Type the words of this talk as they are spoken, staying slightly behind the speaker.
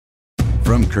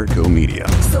from Kurtco Media.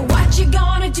 So what you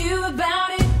gonna do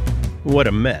about it? What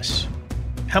a mess.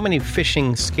 How many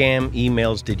phishing scam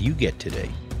emails did you get today?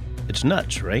 It's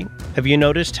nuts, right? Have you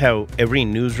noticed how every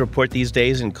news report these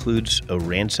days includes a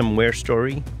ransomware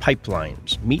story?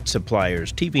 Pipelines, meat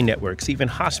suppliers, TV networks, even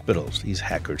hospitals. These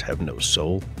hackers have no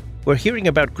soul. We're hearing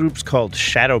about groups called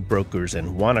shadow brokers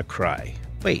and WannaCry.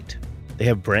 Wait, they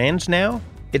have brands now?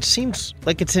 It seems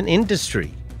like it's an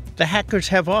industry. The hackers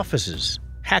have offices,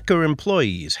 hacker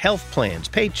employees, health plans,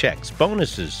 paychecks,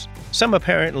 bonuses. Some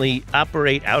apparently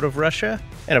operate out of Russia.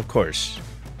 And of course,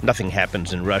 nothing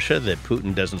happens in Russia that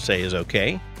Putin doesn't say is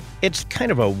okay. It's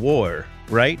kind of a war,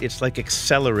 right? It's like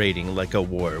accelerating like a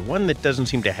war, one that doesn't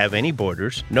seem to have any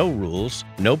borders, no rules,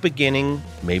 no beginning,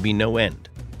 maybe no end.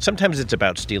 Sometimes it's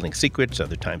about stealing secrets,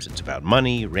 other times it's about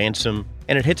money, ransom,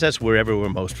 and it hits us wherever we're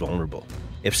most vulnerable.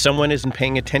 If someone isn't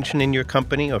paying attention in your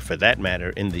company, or for that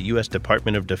matter, in the U.S.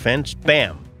 Department of Defense,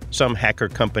 bam! Some hacker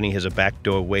company has a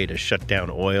backdoor way to shut down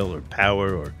oil or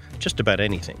power or just about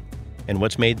anything. And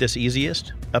what's made this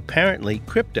easiest? Apparently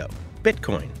crypto,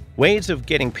 Bitcoin, ways of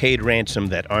getting paid ransom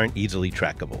that aren't easily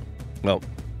trackable. Well,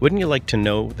 wouldn't you like to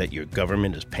know that your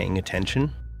government is paying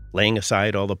attention, laying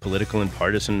aside all the political and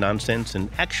partisan nonsense and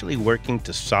actually working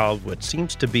to solve what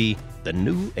seems to be the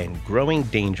new and growing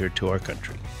danger to our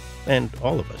country, and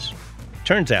all of us?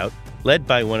 Turns out, led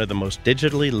by one of the most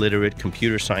digitally literate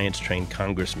computer science-trained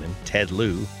congressmen, Ted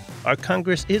Lieu, our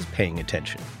Congress is paying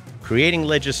attention, creating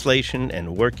legislation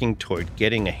and working toward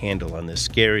getting a handle on this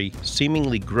scary,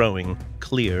 seemingly growing,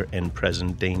 clear and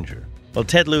present danger. Well,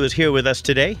 Ted Lieu is here with us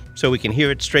today, so we can hear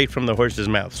it straight from the horse's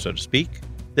mouth, so to speak.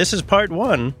 This is part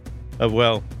one of,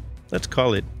 well, let's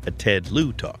call it a Ted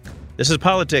Lieu talk. This is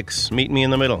Politics. Meet me in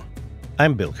the middle.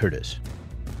 I'm Bill Curtis.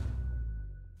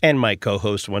 And my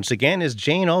co-host once again is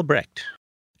Jane Albrecht.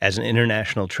 As an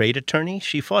international trade attorney,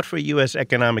 she fought for U.S.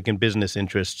 economic and business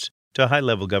interests to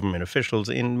high-level government officials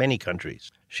in many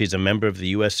countries. She's a member of the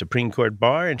U.S. Supreme Court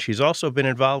Bar, and she's also been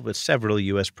involved with several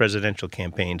U.S. presidential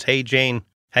campaigns. Hey, Jane.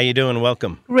 How you doing?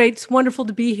 Welcome. Great. It's wonderful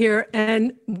to be here.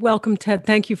 And welcome, Ted.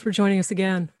 Thank you for joining us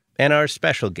again. And our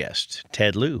special guest,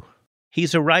 Ted Lieu.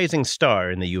 He's a rising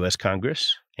star in the U.S.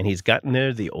 Congress, and he's gotten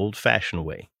there the old-fashioned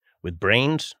way, with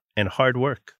brains and hard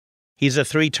work. He's a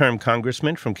 3-term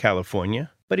congressman from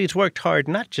California, but he's worked hard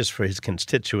not just for his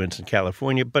constituents in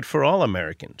California, but for all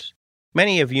Americans.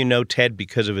 Many of you know Ted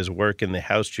because of his work in the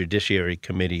House Judiciary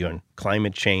Committee on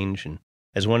Climate Change and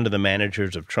as one of the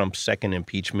managers of Trump's second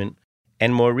impeachment,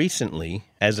 and more recently,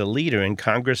 as a leader in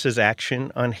Congress's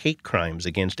action on hate crimes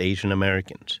against Asian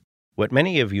Americans. What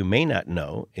many of you may not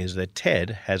know is that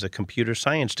Ted has a computer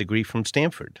science degree from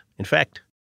Stanford. In fact,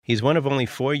 he's one of only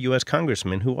 4 U.S.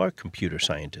 congressmen who are computer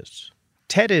scientists.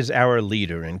 Ted is our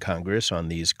leader in Congress on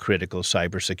these critical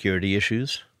cybersecurity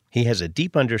issues. He has a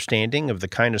deep understanding of the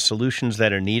kind of solutions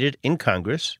that are needed in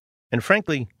Congress, and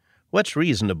frankly, what's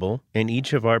reasonable in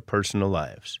each of our personal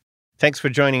lives. Thanks for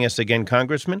joining us again,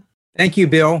 Congressman. Thank you,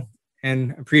 Bill,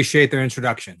 and appreciate their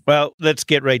introduction. Well, let's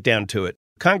get right down to it.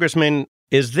 Congressman,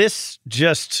 is this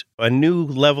just a new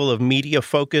level of media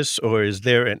focus, or is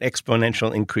there an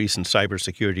exponential increase in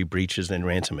cybersecurity breaches and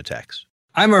ransom attacks?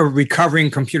 I'm a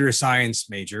recovering computer science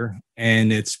major,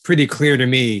 and it's pretty clear to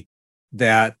me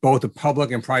that both the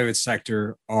public and private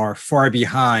sector are far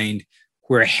behind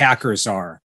where hackers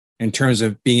are in terms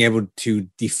of being able to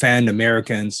defend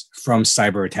Americans from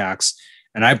cyber attacks.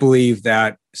 And I believe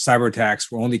that cyber attacks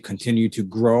will only continue to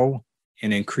grow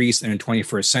and increase in the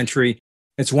 21st century.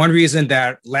 It's one reason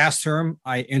that last term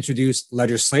I introduced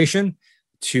legislation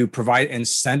to provide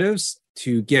incentives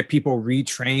to get people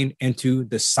retrained into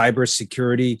the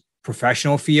cybersecurity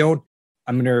professional field.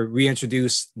 I'm going to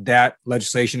reintroduce that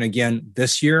legislation again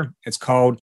this year. It's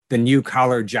called the New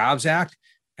Collar Jobs Act.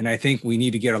 And I think we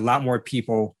need to get a lot more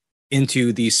people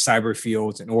into these cyber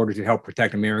fields in order to help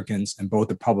protect Americans in both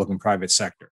the public and private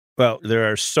sector. Well, there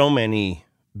are so many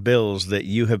bills that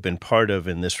you have been part of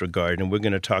in this regard, and we're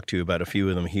going to talk to you about a few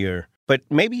of them here. But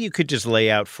maybe you could just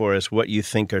lay out for us what you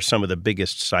think are some of the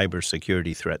biggest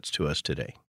cybersecurity threats to us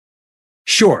today.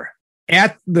 Sure.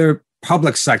 At the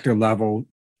public sector level,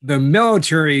 the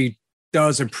military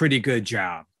does a pretty good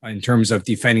job in terms of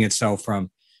defending itself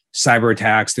from cyber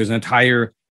attacks. There's an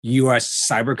entire U.S.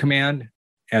 Cyber Command,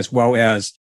 as well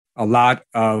as a lot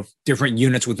of different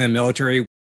units within military.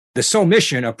 The sole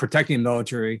mission of protecting the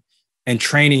military and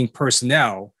training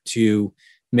personnel to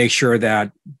make sure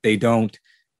that they don't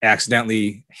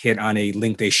accidentally hit on a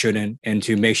link they shouldn't, and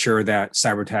to make sure that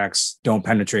cyber attacks don't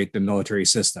penetrate the military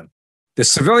system. The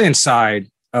civilian side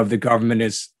of the government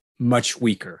is much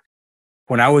weaker.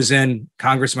 When I was in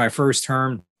Congress my first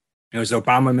term, it was the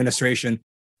Obama administration.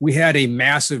 we had a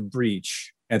massive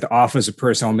breach at the Office of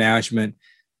Personnel Management,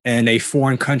 and a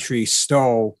foreign country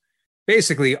stole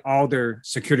basically all their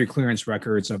security clearance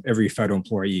records of every federal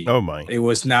employee. Oh, my. It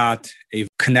was not a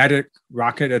kinetic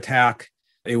rocket attack.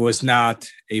 It was not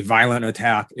a violent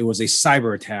attack. It was a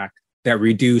cyber attack that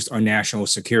reduced our national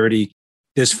security.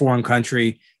 This foreign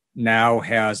country now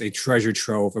has a treasure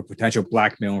trove of potential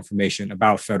blackmail information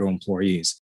about federal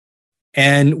employees.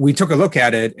 And we took a look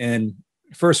at it. And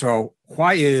first of all,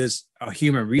 why is a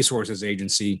human resources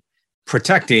agency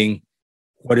protecting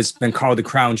what has been called the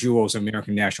crown jewels of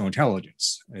American national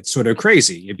intelligence? It's sort of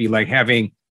crazy. It'd be like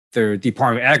having the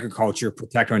Department of Agriculture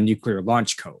protect our nuclear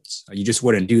launch codes. You just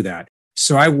wouldn't do that.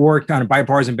 So I worked on a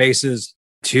bipartisan basis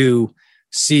to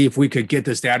see if we could get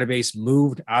this database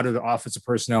moved out of the Office of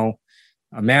Personnel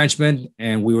Management,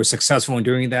 and we were successful in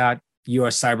doing that.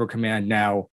 U.S. Cyber Command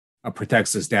now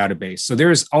protects this database. So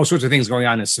there's all sorts of things going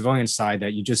on the civilian side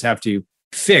that you just have to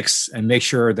fix and make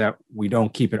sure that we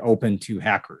don't keep it open to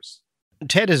hackers.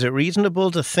 Ted, is it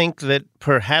reasonable to think that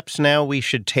perhaps now we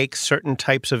should take certain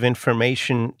types of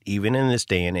information, even in this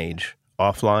day and age,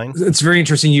 offline? It's very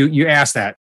interesting you asked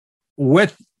that.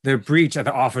 With the breach at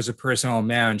the Office of Personnel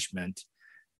Management,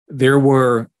 there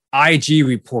were IG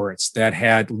reports that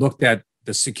had looked at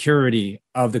the security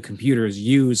of the computers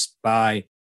used by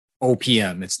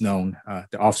OPM, it's known,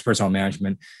 the Office of Personnel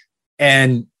Management.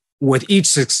 And with each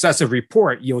successive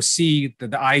report, you'll see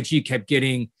that the IG kept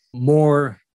getting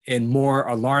more and more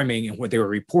alarming in what they were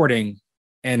reporting.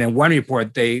 And in one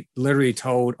report, they literally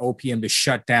told OPM to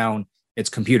shut down its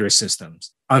computer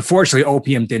systems. Unfortunately,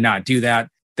 OPM did not do that.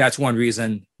 That's one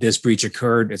reason this breach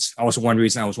occurred. It's also one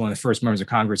reason I was one of the first members of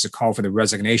Congress to call for the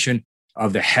resignation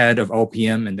of the head of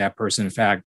OPM, and that person, in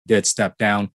fact, did step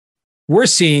down. We're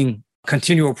seeing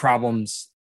continual problems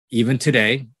even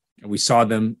today, and we saw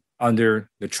them under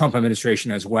the Trump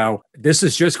administration as well. This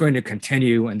is just going to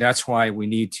continue, and that's why we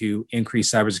need to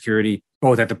increase cybersecurity,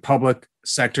 both at the public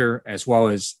sector as well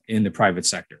as in the private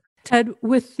sector. Ted,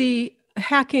 with the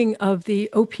hacking of the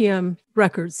OPM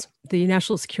records, the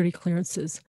national security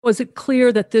clearances, was it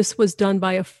clear that this was done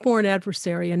by a foreign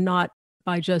adversary and not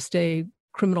by just a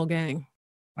criminal gang?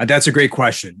 That's a great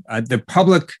question. The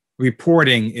public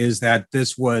reporting is that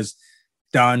this was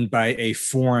done by a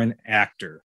foreign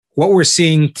actor. What we're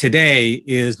seeing today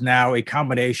is now a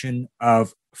combination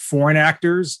of foreign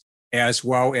actors as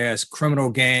well as criminal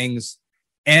gangs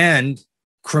and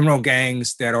criminal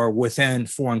gangs that are within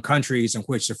foreign countries in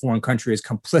which the foreign country is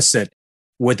complicit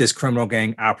with this criminal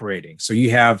gang operating. So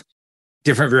you have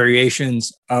different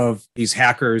variations of these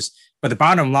hackers, but the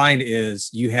bottom line is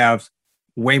you have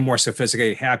way more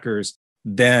sophisticated hackers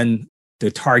than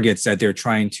the targets that they're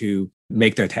trying to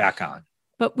make the attack on.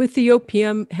 But with the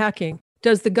OPM hacking,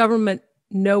 does the government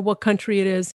know what country it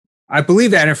is? I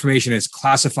believe that information is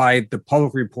classified. The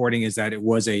public reporting is that it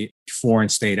was a foreign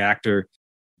state actor.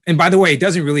 And by the way, it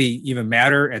doesn't really even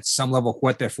matter at some level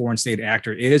what that foreign state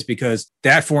actor is, because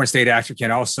that foreign state actor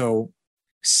can also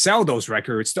sell those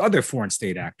records to other foreign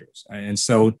state actors. And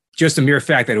so just the mere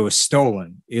fact that it was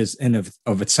stolen is in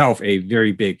of itself a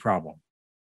very big problem.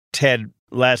 Ted,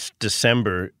 last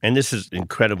December, and this is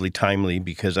incredibly timely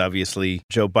because obviously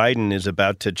Joe Biden is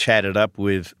about to chat it up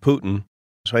with Putin.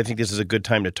 So I think this is a good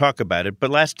time to talk about it.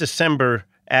 But last December,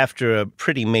 after a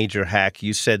pretty major hack,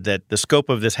 you said that the scope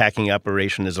of this hacking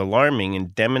operation is alarming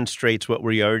and demonstrates what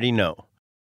we already know.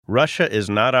 Russia is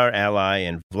not our ally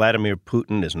and Vladimir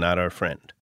Putin is not our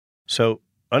friend. So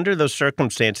under those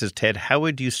circumstances, Ted, how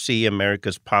would you see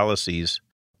America's policies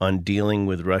on dealing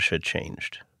with Russia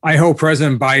changed? I hope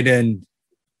President Biden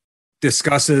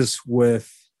discusses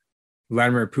with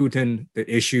Vladimir Putin the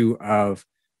issue of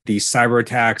these cyber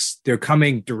attacks. They're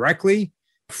coming directly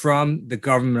from the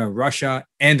government of Russia,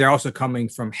 and they're also coming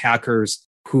from hackers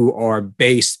who are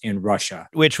based in Russia.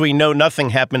 Which we know nothing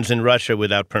happens in Russia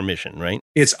without permission, right?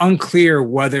 It's unclear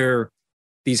whether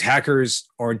these hackers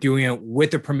are doing it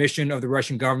with the permission of the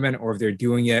Russian government or if they're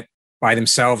doing it by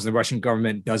themselves and the Russian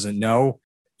government doesn't know.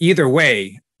 Either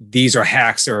way, these are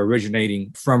hacks that are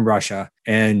originating from Russia.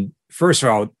 And first of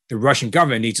all, the Russian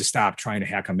government needs to stop trying to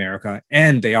hack America.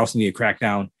 And they also need to crack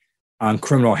down on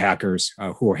criminal hackers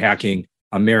who are hacking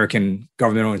American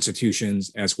governmental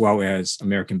institutions as well as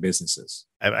American businesses.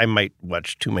 I might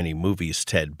watch too many movies,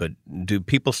 Ted, but do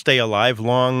people stay alive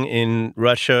long in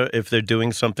Russia if they're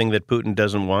doing something that Putin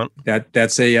doesn't want?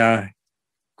 That's a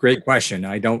great question.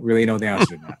 I don't really know the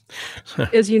answer to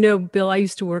that. As you know, Bill, I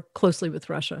used to work closely with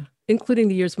Russia, including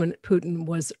the years when Putin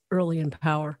was early in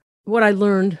power. What I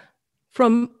learned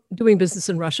from doing business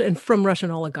in Russia and from Russian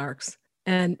oligarchs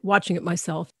and watching it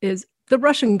myself is the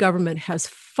Russian government has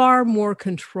far more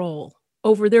control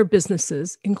over their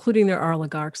businesses, including their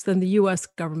oligarchs, than the US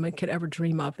government could ever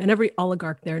dream of. And every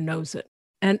oligarch there knows it.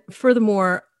 And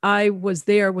furthermore, I was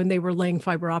there when they were laying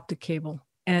fiber optic cable,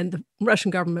 and the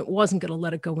Russian government wasn't going to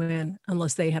let it go in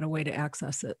unless they had a way to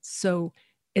access it. So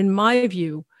in my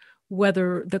view,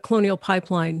 whether the Colonial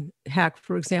Pipeline hack,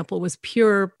 for example, was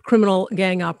pure criminal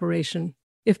gang operation,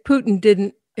 if Putin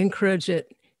didn't encourage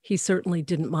it, he certainly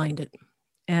didn't mind it.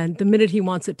 And the minute he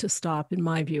wants it to stop, in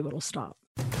my view, it'll stop.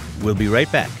 We'll be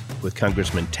right back with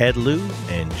Congressman Ted Lieu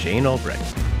and Jane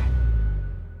Albrecht.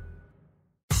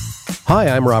 Hi,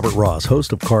 I'm Robert Ross,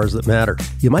 host of Cars That Matter.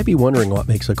 You might be wondering what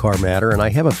makes a car matter, and I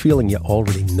have a feeling you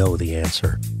already know the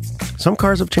answer. Some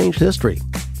cars have changed history.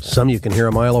 Some you can hear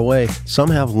a mile away. Some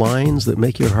have lines that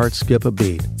make your heart skip a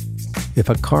beat. If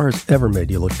a car's ever made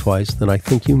you look twice, then I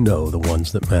think you know the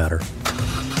ones that matter.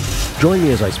 Join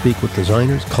me as I speak with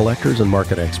designers, collectors, and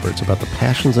market experts about the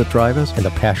passions that drive us and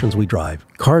the passions we drive.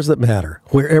 Cars That Matter,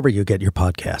 wherever you get your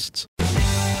podcasts.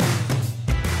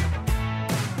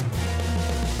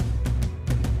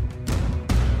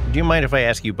 Do you mind if I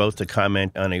ask you both to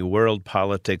comment on a World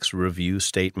Politics Review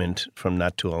statement from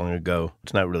not too long ago?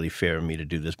 It's not really fair of me to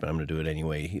do this, but I'm going to do it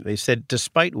anyway. They said,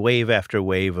 despite wave after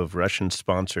wave of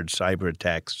Russian-sponsored cyber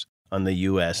attacks on the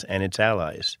U.S. and its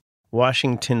allies,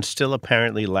 Washington still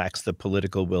apparently lacks the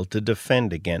political will to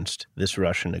defend against this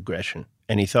Russian aggression.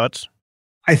 Any thoughts?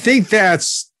 I think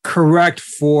that's correct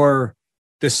for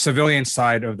the civilian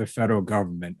side of the federal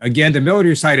government. Again, the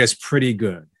military side is pretty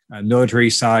good. Military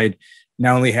side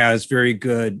not only has very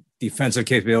good defensive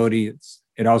capabilities,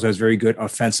 it also has very good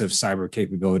offensive cyber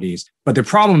capabilities. But the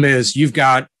problem is you've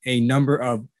got a number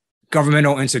of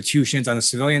governmental institutions on the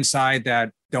civilian side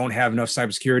that don't have enough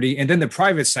cybersecurity. And then the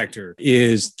private sector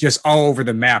is just all over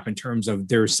the map in terms of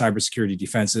their cybersecurity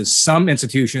defenses. Some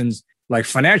institutions, like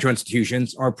financial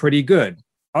institutions, are pretty good.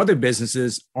 Other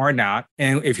businesses are not.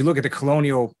 And if you look at the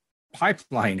Colonial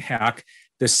Pipeline hack,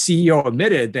 the CEO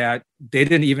admitted that they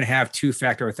didn't even have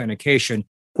two-factor authentication.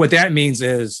 What that means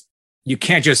is you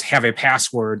can't just have a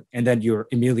password and then you're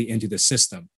immediately into the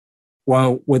system.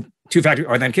 Well, with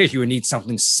two-factor authentication, you would need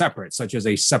something separate, such as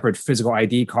a separate physical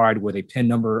ID card with a PIN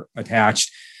number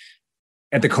attached.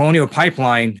 At the Colonial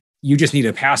Pipeline, you just need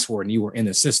a password and you were in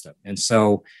the system. And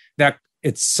so that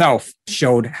itself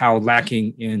showed how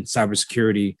lacking in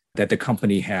cybersecurity that the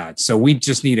company had. So we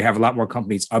just need to have a lot more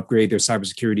companies upgrade their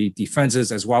cybersecurity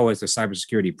defenses as well as their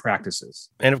cybersecurity practices.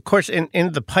 And of course,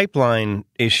 in the pipeline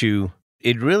issue,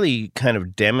 it really kind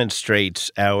of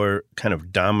demonstrates our kind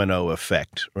of domino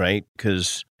effect, right?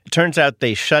 Because it turns out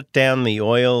they shut down the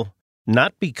oil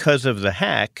not because of the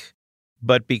hack,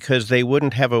 but because they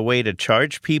wouldn't have a way to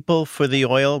charge people for the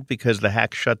oil because the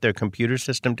hack shut their computer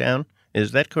system down.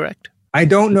 Is that correct? I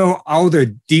don't know all the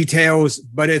details,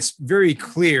 but it's very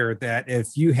clear that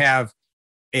if you have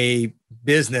a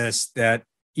business that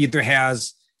either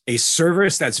has a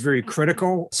service that's very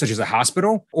critical, such as a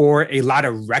hospital, or a lot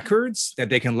of records that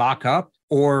they can lock up,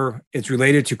 or it's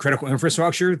related to critical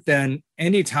infrastructure, then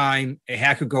anytime a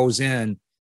hacker goes in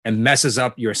and messes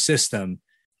up your system,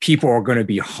 people are going to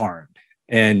be harmed.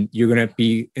 And you're going to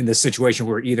be in the situation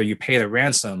where either you pay the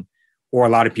ransom or a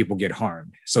lot of people get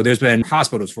harmed. So there's been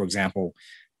hospitals, for example,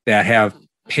 that have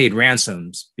paid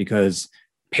ransoms because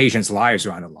patients' lives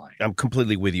are on the line. I'm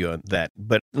completely with you on that.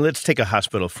 But let's take a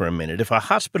hospital for a minute. If a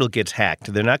hospital gets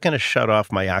hacked, they're not going to shut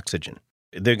off my oxygen.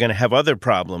 They're going to have other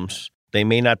problems. They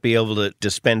may not be able to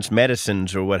dispense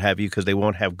medicines or what have you because they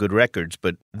won't have good records,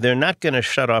 but they're not going to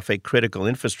shut off a critical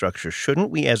infrastructure.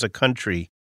 Shouldn't we as a country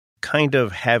kind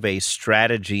of have a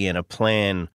strategy and a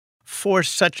plan for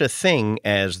such a thing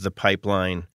as the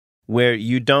pipeline where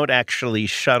you don't actually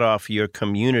shut off your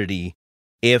community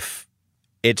if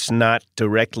it's not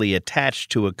directly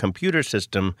attached to a computer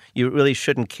system? You really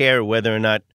shouldn't care whether or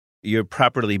not you're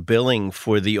properly billing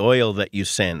for the oil that you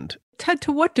send. Ted,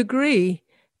 to what degree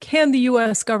can the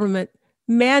U.S. government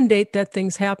mandate that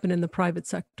things happen in the private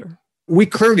sector? We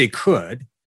clearly could.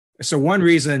 So one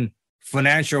reason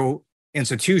financial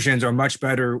institutions are much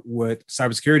better with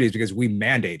cybersecurity is because we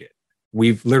mandate it.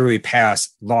 We've literally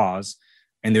passed laws,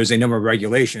 and there's a number of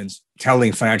regulations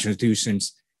telling financial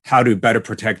institutions how to better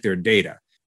protect their data.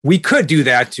 We could do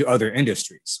that to other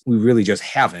industries. We really just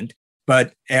haven't.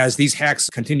 But as these hacks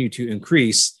continue to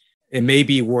increase, it may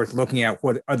be worth looking at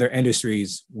what other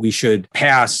industries we should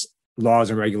pass laws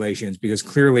and regulations, because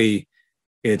clearly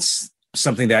it's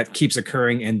something that keeps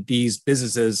occurring, and these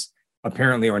businesses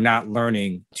apparently are not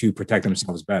learning to protect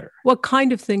themselves better. What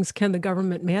kind of things can the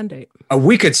government mandate?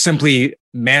 We could simply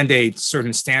mandate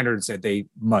certain standards that they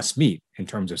must meet in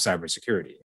terms of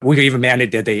cybersecurity. We could even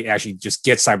mandate that they actually just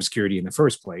get cybersecurity in the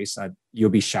first place.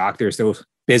 You'll be shocked. There's still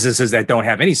businesses that don't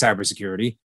have any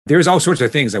cybersecurity. There's all sorts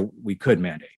of things that we could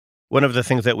mandate. One of the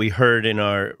things that we heard in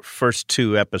our first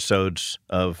 2 episodes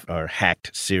of our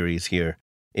Hacked series here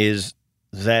is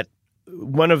that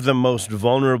one of the most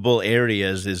vulnerable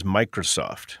areas is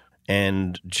Microsoft.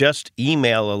 And just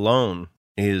email alone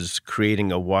is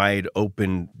creating a wide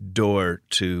open door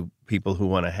to people who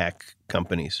want to hack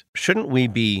companies. Shouldn't we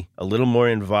be a little more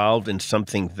involved in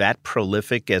something that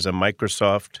prolific as a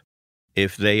Microsoft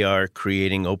if they are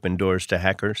creating open doors to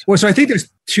hackers? Well, so I think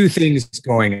there's 2 things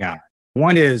going on.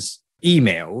 One is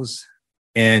emails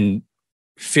and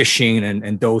phishing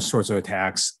and those sorts of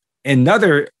attacks.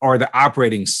 Another are the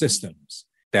operating systems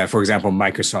that, for example,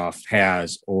 Microsoft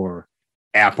has or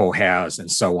Apple has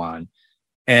and so on.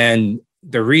 And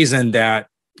the reason that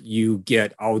you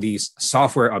get all these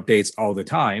software updates all the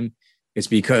time is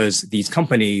because these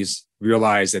companies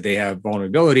realize that they have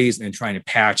vulnerabilities and trying to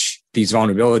patch these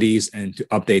vulnerabilities and to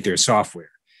update their software.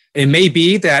 It may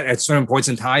be that at certain points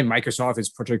in time, Microsoft is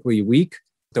particularly weak.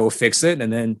 They'll fix it.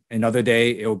 And then another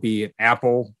day, it'll be an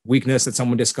Apple weakness that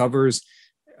someone discovers.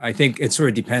 I think it sort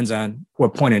of depends on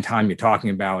what point in time you're talking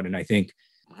about. And I think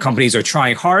companies are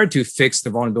trying hard to fix the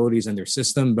vulnerabilities in their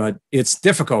system, but it's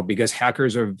difficult because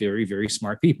hackers are very, very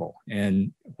smart people.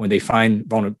 And when they find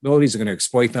vulnerabilities, they're going to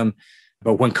exploit them.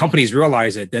 But when companies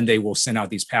realize it, then they will send out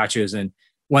these patches. And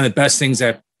one of the best things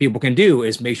that people can do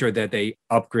is make sure that they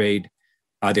upgrade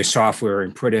their software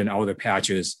and put in all the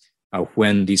patches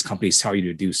when these companies tell you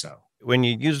to do so. When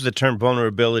you use the term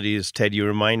vulnerabilities, Ted, you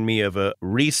remind me of a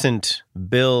recent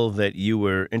bill that you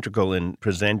were integral in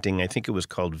presenting. I think it was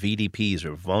called VDPs,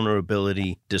 or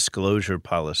Vulnerability Disclosure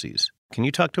Policies. Can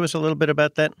you talk to us a little bit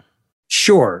about that?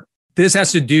 Sure. This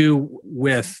has to do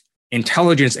with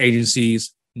intelligence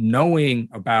agencies knowing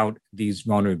about these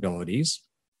vulnerabilities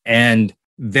and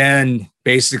then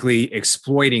basically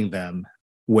exploiting them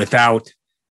without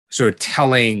sort of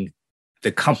telling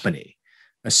the company.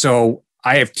 So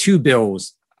I have 2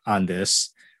 bills on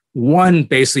this. One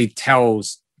basically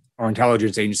tells our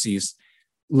intelligence agencies,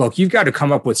 look, you've got to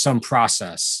come up with some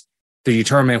process to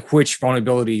determine which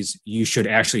vulnerabilities you should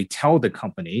actually tell the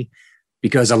company,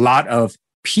 because a lot of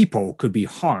people could be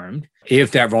harmed if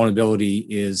that vulnerability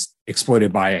is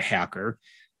exploited by a hacker.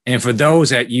 And for those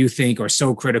that you think are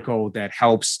so critical that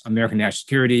helps American national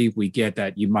security, we get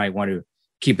that you might want to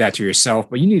keep that to yourself,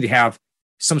 but you need to have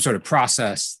some sort of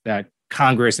process that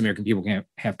Congress, American people can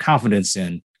have confidence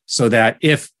in, so that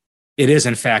if it is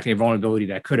in fact a vulnerability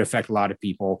that could affect a lot of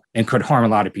people and could harm a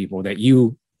lot of people, that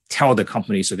you tell the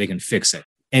company so they can fix it.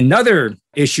 Another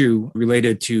issue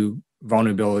related to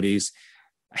vulnerabilities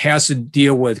has to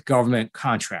deal with government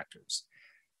contractors.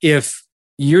 If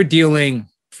you're dealing,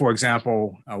 for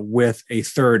example, with a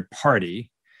third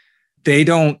party, they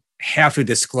don't have to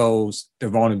disclose the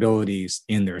vulnerabilities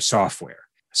in their software.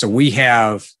 So we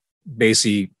have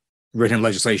basically written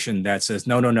legislation that says,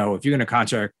 no, if you're going to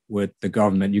contract with the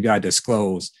government, you got to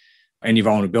disclose any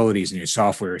vulnerabilities in your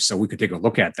software so we could take a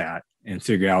look at that and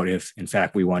figure out if, in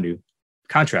fact, we want to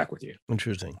contract with you.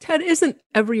 Interesting. Ted, isn't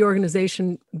every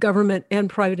organization, government and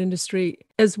private industry,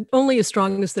 only as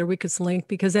strong as their weakest link?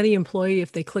 Because any employee,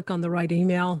 if they click on the right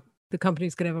email, the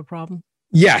company's going to have a problem.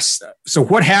 Yes. So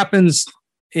what happens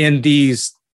in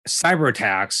these cyber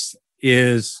attacks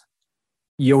is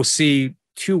you'll see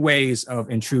 2 ways of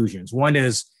intrusions. One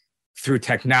is through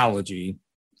technology,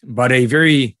 but a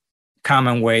very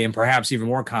common way, and perhaps even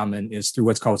more common, is through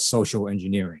what's called social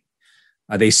engineering.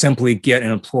 They simply get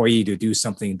an employee to do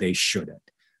something they shouldn't.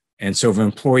 And so if an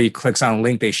employee clicks on a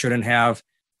link they shouldn't have,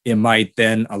 it might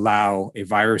then allow a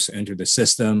virus to enter the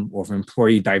system. Or if an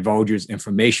employee divulges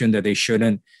information that they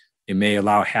shouldn't, it may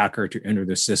allow a hacker to enter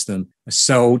the system.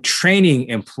 So training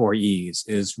employees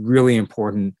is really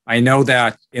important. I know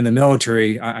that in the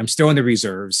military, I'm still in the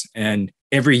reserves, and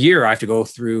every year I have to go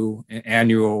through an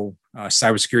annual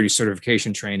cybersecurity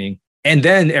certification training. And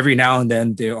then every now and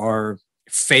then there are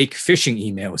fake phishing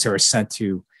emails that are sent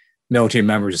to military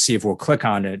members to see if we'll click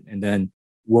on it, and then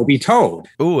we'll be told.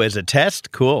 Ooh, as a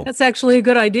test? Cool. That's actually a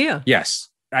good idea. Yes.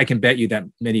 I can bet you that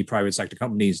many private sector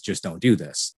companies just don't do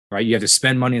this, right? You have to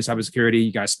spend money in cybersecurity.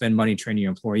 You got to spend money training your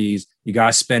employees. You got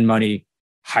to spend money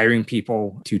hiring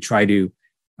people to try to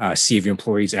see if your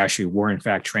employees actually were in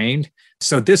fact trained.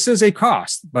 So this is a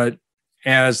cost, but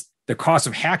as the cost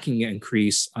of hacking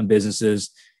increase on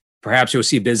businesses, perhaps you'll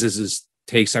see businesses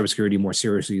take cybersecurity more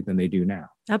seriously than they do now.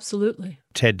 Absolutely.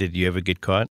 Ted, did you ever get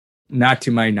caught? Not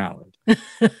to my knowledge.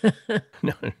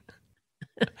 No.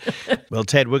 Well,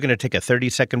 Ted, we're going to take a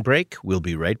 30-second break. We'll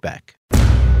be right back.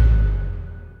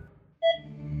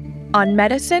 On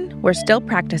Medicine, We're Still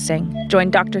Practicing.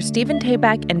 Join Dr. Stephen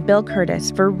Tabak and Bill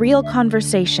Curtis for real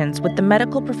conversations with the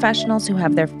medical professionals who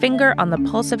have their finger on the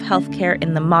pulse of healthcare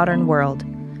in the modern world.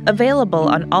 Available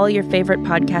on all your favorite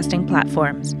podcasting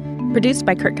platforms. Produced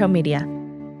by Kurtco Media.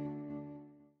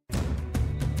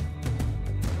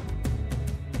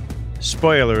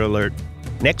 Spoiler alert.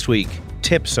 Next week,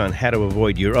 tips on how to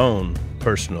avoid your own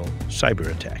personal cyber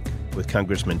attack with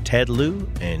Congressman Ted Lieu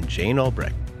and Jane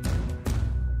Albrecht.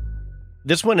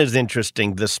 This one is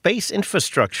interesting. The Space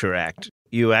Infrastructure Act.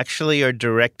 You actually are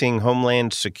directing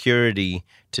Homeland Security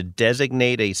to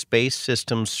designate a space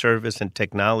systems service and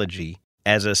technology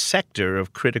as a sector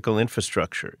of critical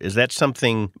infrastructure. Is that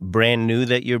something brand new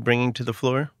that you're bringing to the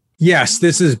floor? Yes,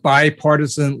 this is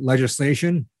bipartisan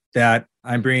legislation that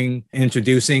I'm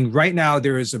introducing. Right now,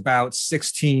 there is about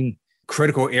 16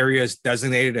 critical areas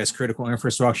designated as critical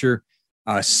infrastructure,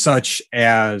 such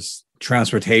as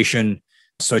transportation,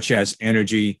 such as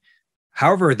energy.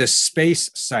 However, the space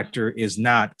sector is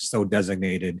not so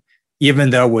designated,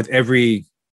 even though with every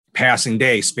passing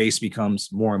day, space becomes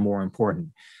more and more important.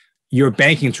 Your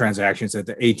banking transactions at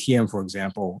the ATM, for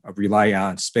example, rely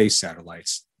on space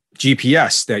satellites.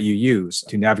 GPS that you use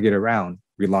to navigate around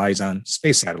relies on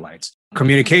space satellites.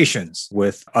 Communications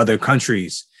with other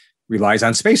countries relies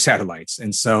on space satellites.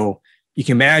 And so you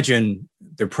can imagine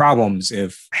the problems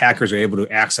if hackers are able to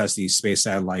access these space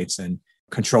satellites and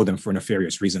control them for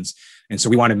nefarious reasons. And so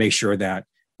we want to make sure that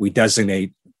we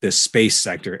designate the space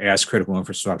sector as critical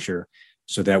infrastructure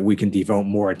so that we can devote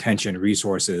more attention and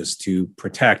resources to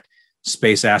protect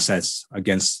space assets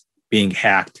against being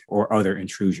hacked or other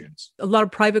intrusions. A lot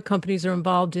of private companies are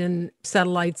involved in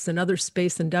satellites and other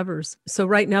space endeavors. So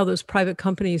right now, those private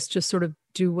companies just sort of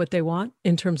do what they want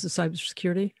in terms of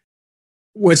cybersecurity?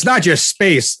 Well, it's not just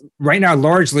space. Right now,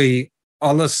 largely,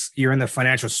 unless you're in the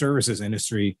financial services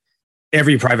industry,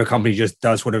 every private company just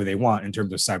does whatever they want in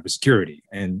terms of cybersecurity.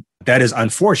 And that is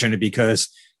unfortunate because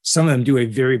some of them do a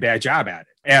very bad job at it.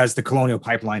 As the Colonial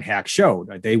Pipeline hack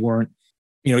showed, they weren't,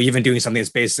 even doing something as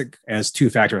basic as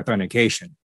two-factor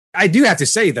authentication. I do have to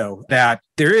say, though, that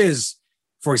there is,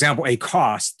 for example, a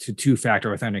cost to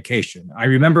two-factor authentication. I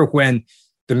remember when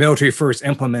the military first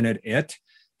implemented it,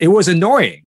 it was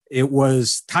annoying. It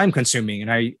was time-consuming.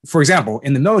 And for example,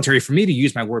 in the military, for me to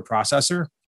use my word processor,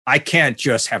 I can't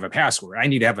just have a password. I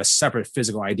need to have a separate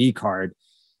physical ID card,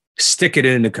 stick it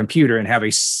in the computer, and have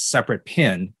a separate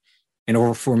PIN in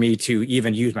order for me to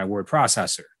even use my word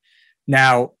processor.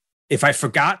 Now, if I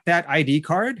forgot that ID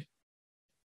card,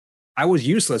 I was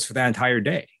useless for that entire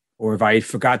day, or if I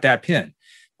forgot that PIN.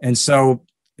 And so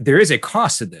there is a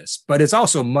cost to this, but it's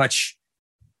also much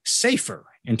safer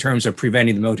in terms of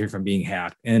preventing the military from being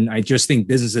hacked. And I just think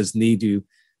businesses need to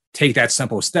take that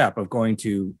simple step of going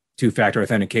to two-factor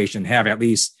authentication, have at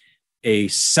least a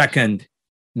second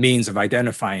means of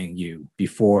identifying you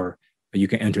before you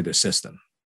can enter the system.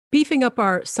 Beefing up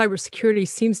our cybersecurity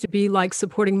seems to be like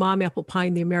supporting Mom Apple Pie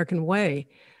in the American way.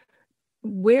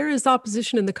 Where is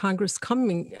opposition in the Congress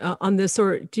coming on this?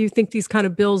 Or do you think these kind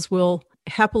of bills will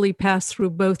happily pass through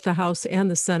both the House and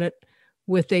the Senate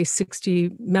with a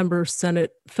 60-member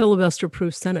Senate,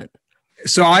 filibuster-proof Senate?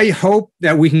 So I hope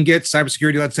that we can get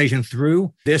cybersecurity legislation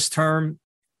through this term.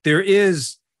 There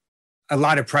is a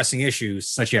lot of pressing issues,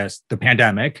 such as the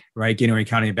pandemic, right? Getting our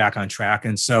economy back on track.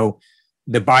 And so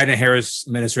the Biden-Harris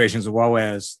administration, as well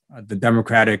as the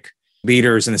Democratic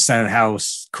leaders in the Senate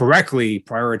House, correctly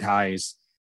prioritize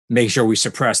making sure we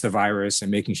suppress the virus and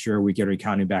making sure we get our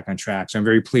economy back on track. So I'm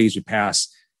very pleased we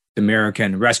passed the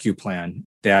American Rescue Plan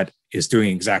that is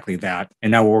doing exactly that.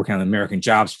 And now we're working on the American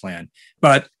Jobs Plan.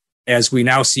 But as we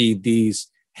now see these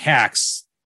hacks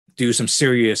do some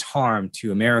serious harm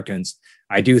to Americans,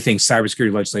 I do think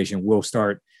cybersecurity legislation will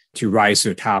start to rise to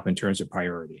the top in terms of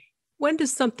priority. When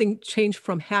does something change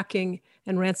from hacking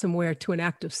and ransomware to an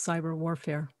act of cyber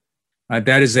warfare?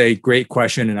 That is a great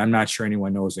question, and I'm not sure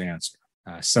anyone knows the answer.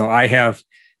 So I have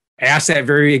asked that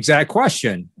very exact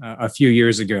question a few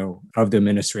years ago of the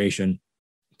administration.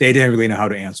 They didn't really know how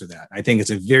to answer that. I think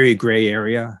it's a very gray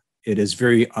area. It is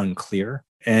very unclear,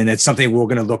 and it's something we're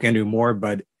going to look into more,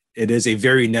 but it is a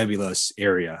very nebulous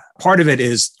area. Part of it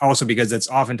is also because it's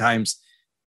oftentimes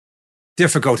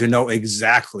difficult to know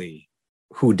exactly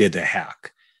who did the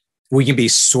hack. We can be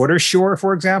sort of sure,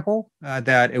 for example,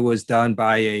 that it was done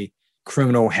by a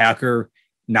criminal hacker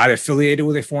not affiliated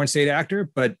with a foreign state actor,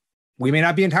 but we may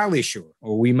not be entirely sure,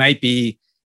 or we might be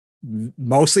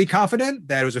mostly confident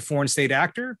that it was a foreign state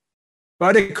actor,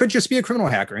 but it could just be a criminal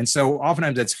hacker. And so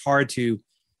oftentimes it's hard to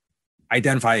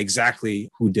identify exactly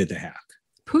who did the hack.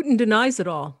 Putin denies it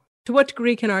all. To what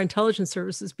degree can our intelligence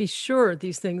services be sure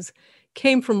these things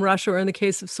came from Russia, or in the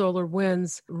case of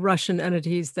SolarWinds, Russian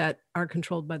entities that are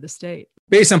controlled by the state?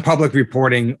 Based on public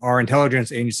reporting, our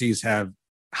intelligence agencies have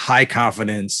high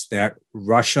confidence that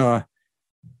Russia,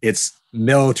 its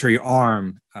military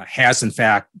arm, has in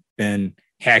fact been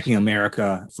hacking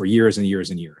America for years and years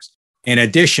and years. In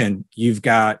addition, you've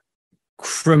got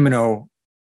criminal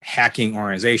hacking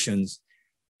organizations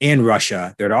in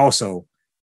Russia that are also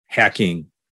hacking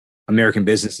American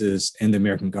businesses and the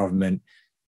American government.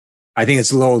 I think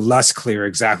it's a little less clear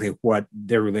exactly what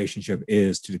their relationship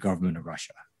is to the government of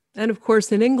Russia. And of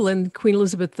course, in England, Queen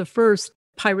Elizabeth I,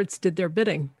 pirates did their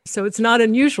bidding. So it's not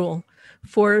unusual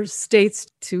for states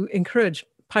to encourage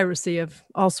piracy of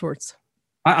all sorts.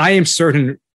 I am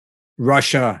certain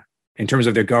Russia, in terms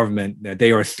of their government, that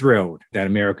they are thrilled that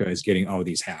America is getting all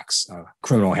these hacks,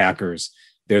 criminal hackers.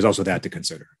 There's also that to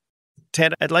consider.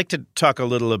 Ted, I'd like to talk a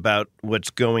little about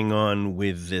what's going on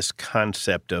with this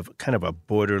concept of kind of a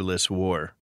borderless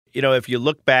war. You know, if you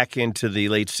look back into the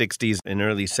late 60s and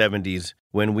early 70s,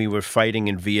 when we were fighting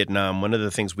in Vietnam, one of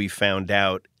the things we found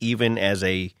out, even as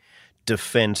a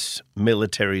defense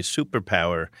military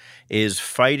superpower, is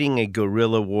fighting a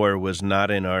guerrilla war was not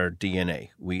in our DNA.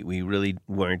 We really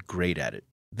weren't great at it.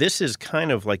 This is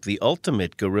kind of like the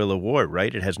ultimate guerrilla war,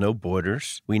 right? It has no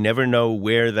borders. We never know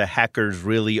where the hackers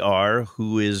really are,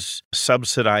 who is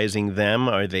subsidizing them.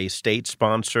 Are they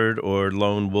state-sponsored or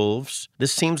lone wolves?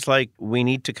 This seems like we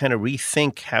need to kind of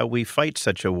rethink how we fight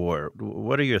such a war.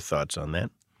 What are your thoughts on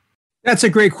that? That's a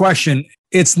great question.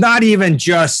 It's not even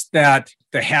just that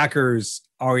the hackers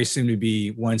always seem to be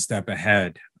one step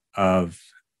ahead of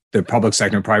the public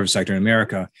sector and private sector in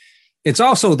America. It's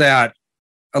also that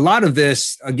a lot of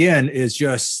this, again, is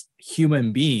just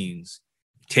human beings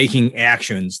taking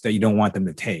actions that you don't want them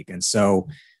to take. And so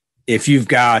if you've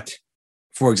got,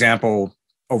 for example,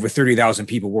 over 30,000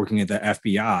 people working at the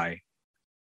FBI,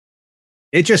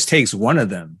 it just takes one of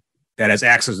them that has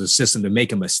access to the system to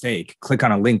make a mistake, click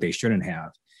on a link they shouldn't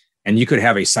have, and you could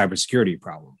have a cybersecurity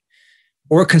problem.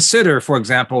 Or consider, for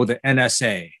example, the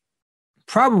NSA,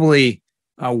 probably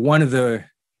one of the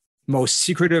most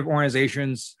secretive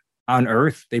organizations on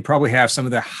Earth. They probably have some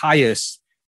of the highest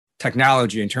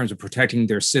technology in terms of protecting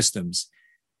their systems.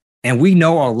 And we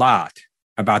know a lot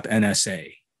about the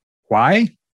NSA.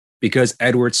 Why? Because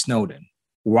Edward Snowden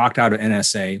walked out of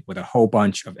NSA with a whole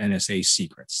bunch of NSA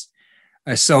secrets.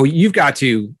 So you've got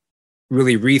to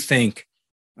really rethink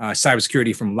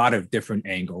cybersecurity from a lot of different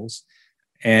angles.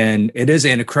 And it is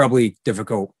an incredibly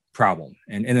difficult problem.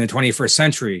 And in the 21st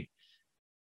century,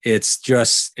 it's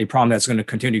just a problem that's going to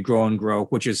continue to grow and grow,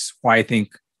 which is why I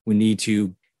think we need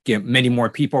to get many more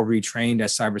people retrained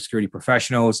as cybersecurity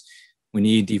professionals. We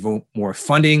need to devote more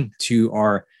funding to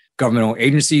our governmental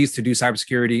agencies to do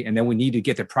cybersecurity. And then we need to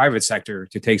get the private sector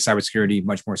to take cybersecurity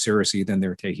much more seriously than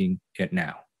they're taking it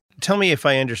now. Tell me if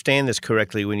I understand this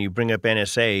correctly. When you bring up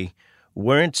NSA,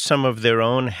 weren't some of their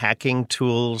own hacking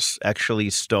tools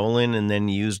actually stolen and then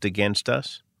used against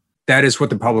us? That is what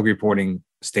the public reporting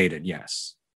stated,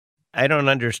 yes. I don't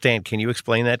understand. Can you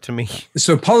explain that to me?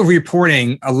 So public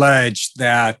reporting alleged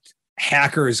that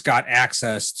hackers got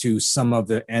access to some of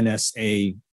the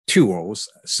NSA tools,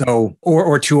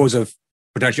 or tools of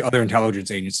potentially other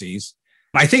intelligence agencies.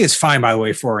 I think it's fine, by the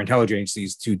way, for our intelligence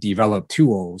agencies to develop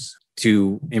tools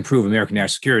to improve American national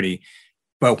security.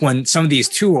 But when some of these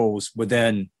tools were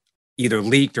then either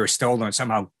leaked or stolen or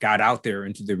somehow got out there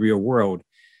into the real world,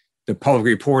 the public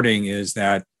reporting is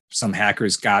that some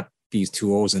hackers got these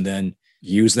tools and then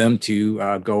use them to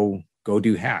go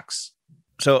do hacks.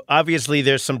 So obviously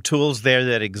there's some tools there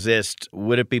that exist.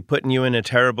 Would it be putting you in a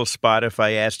terrible spot if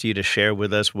I asked you to share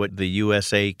with us what the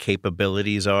USA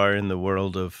capabilities are in the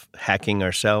world of hacking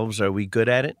ourselves? Are we good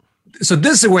at it? So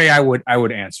this is the way I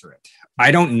would answer it.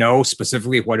 I don't know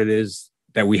specifically what it is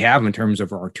that we have in terms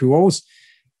of our tools,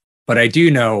 but I do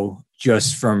know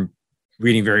just from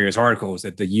reading various articles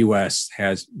that the US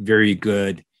has very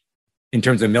good, in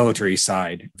terms of military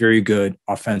side, very good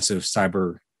offensive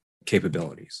cyber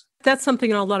capabilities. That's something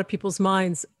in a lot of people's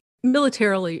minds.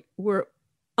 Militarily, we're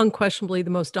unquestionably the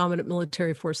most dominant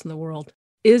military force in the world.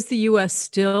 Is the U.S.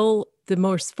 still the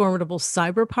most formidable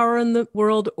cyber power in the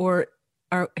world, or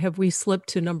have we slipped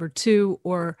to number two,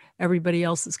 or everybody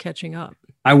else is catching up?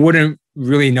 I wouldn't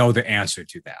really know the answer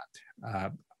to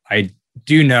that. I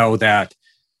do know that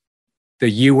the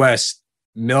U.S.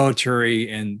 military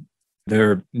and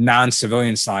their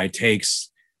non-civilian side takes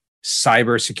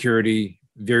cybersecurity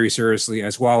very seriously,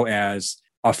 as well as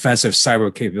offensive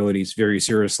cyber capabilities very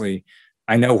seriously.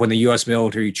 I know when the U.S.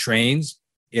 military trains,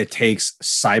 it takes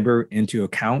cyber into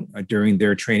account during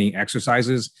their training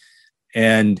exercises.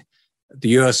 And the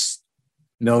U.S.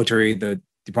 military, the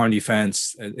Department of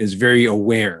Defense, is very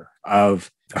aware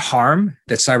of the harm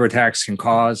that cyber attacks can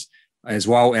cause, as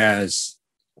well as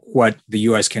what the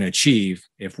U.S. can achieve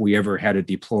if we ever had to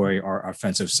deploy our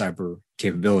offensive cyber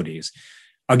capabilities.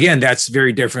 Again, that's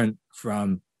very different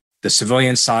from the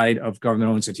civilian side of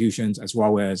governmental institutions, as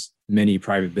well as many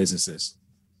private businesses.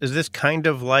 Is this kind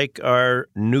of like our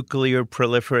nuclear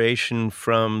proliferation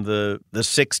from the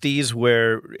 60s,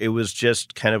 where it was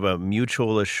just kind of a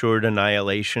mutual assured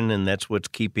annihilation, and that's what's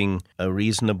keeping a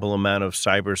reasonable amount of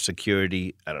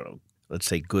cybersecurity, I don't know, let's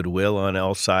say goodwill on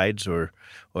all sides, or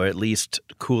at least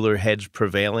cooler heads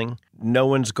prevailing? No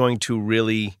one's going to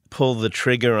really pull the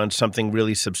trigger on something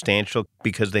really substantial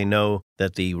because they know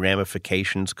that the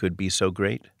ramifications could be so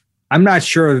great? I'm not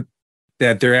sure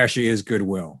that there actually is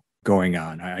goodwill going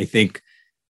on. I think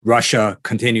Russia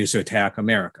continues to attack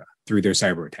America through their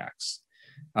cyber attacks.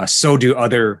 So do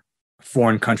other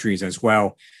foreign countries as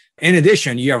well. In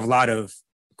addition, you have a lot of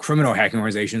criminal hacking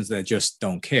organizations that just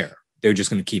don't care. They're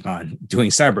just going to keep on doing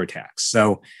cyber attacks.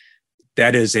 So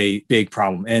that is a big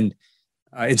problem. And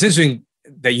it's interesting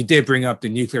that you did bring up the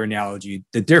nuclear analogy.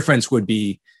 The difference would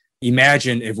be,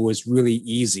 imagine if it was really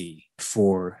easy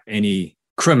for any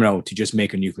criminal to just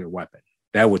make a nuclear weapon.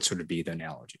 That would sort of be the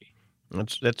analogy.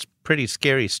 That's pretty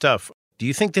scary stuff. Do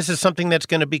you think this is something that's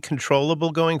going to be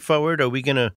controllable going forward? Are we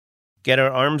going to get our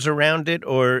arms around it?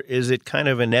 Or is it kind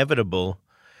of inevitable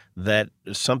that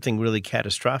something really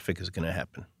catastrophic is going to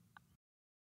happen?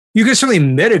 You can certainly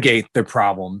mitigate the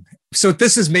problem. So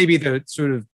this is maybe the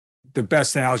sort of the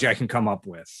best analogy I can come up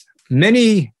with.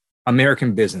 Many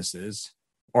American businesses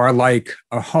are like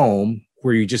a home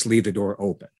where you just leave the door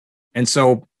open. And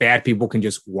so bad people can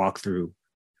just walk through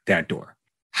that door.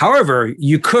 However,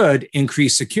 you could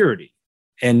increase security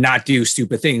and not do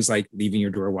stupid things like leaving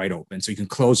your door wide open. So you can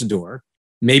close the door.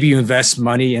 Maybe you invest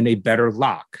money in a better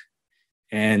lock,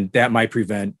 and that might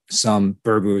prevent some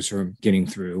burglars from getting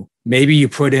through. Maybe you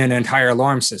put in an entire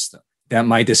alarm system that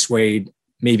might dissuade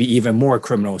maybe even more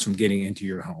criminals from getting into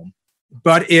your home.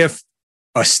 But if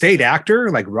a state actor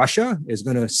like Russia is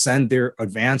going to send their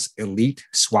advanced elite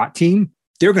SWAT team,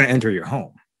 they're going to enter your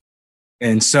home.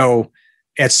 And so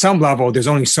at some level, there's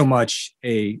only so much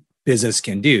a business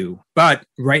can do. But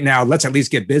right now, let's at least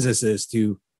get businesses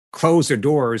to close their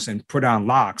doors and put on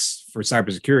locks for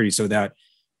cybersecurity so that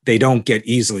they don't get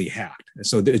easily hacked.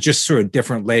 So it's just sort of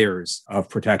different layers of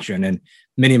protection. And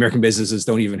many American businesses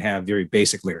don't even have very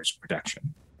basic layers of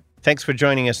protection. Thanks for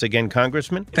joining us again,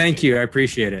 Congressman. Thank you. I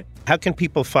appreciate it. How can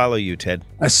people follow you, Ted?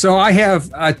 So I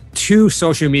have 2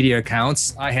 social media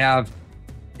accounts. I have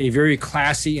a very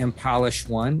classy and polished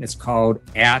one. It's called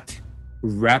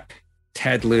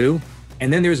 @RepTedLieu.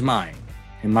 And then there's mine.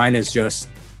 And mine is just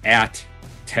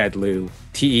 @TedLieu,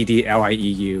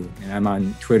 TEDLIEU. And I'm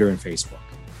on Twitter and Facebook.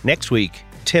 Next week,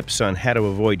 tips on how to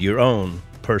avoid your own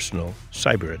personal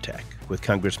cyber attack with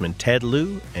Congressman Ted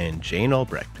Lieu and Jane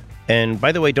Albrecht. And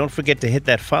by the way, don't forget to hit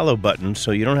that follow button so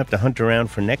you don't have to hunt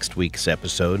around for next week's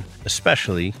episode,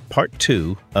 especially part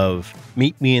 2 of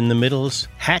Meet Me in the Middle's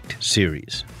Hacked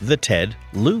series, The Ted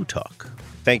Lieu Talk.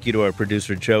 Thank you to our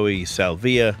producer, Joey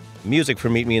Salvia. Music for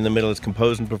Meet Me in the Middle is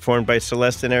composed and performed by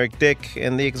Celeste and Eric Dick,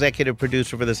 and the executive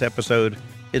producer for this episode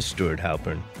is Stuart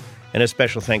Halpern. And a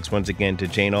special thanks once again to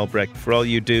Jane Albrecht for all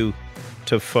you do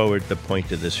to forward the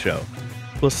point of this show.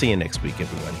 We'll see you next week,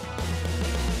 everyone.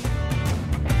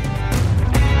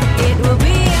 It will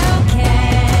be okay.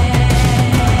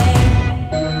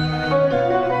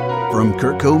 From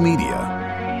Kurtco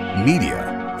Media,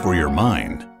 media for your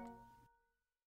mind.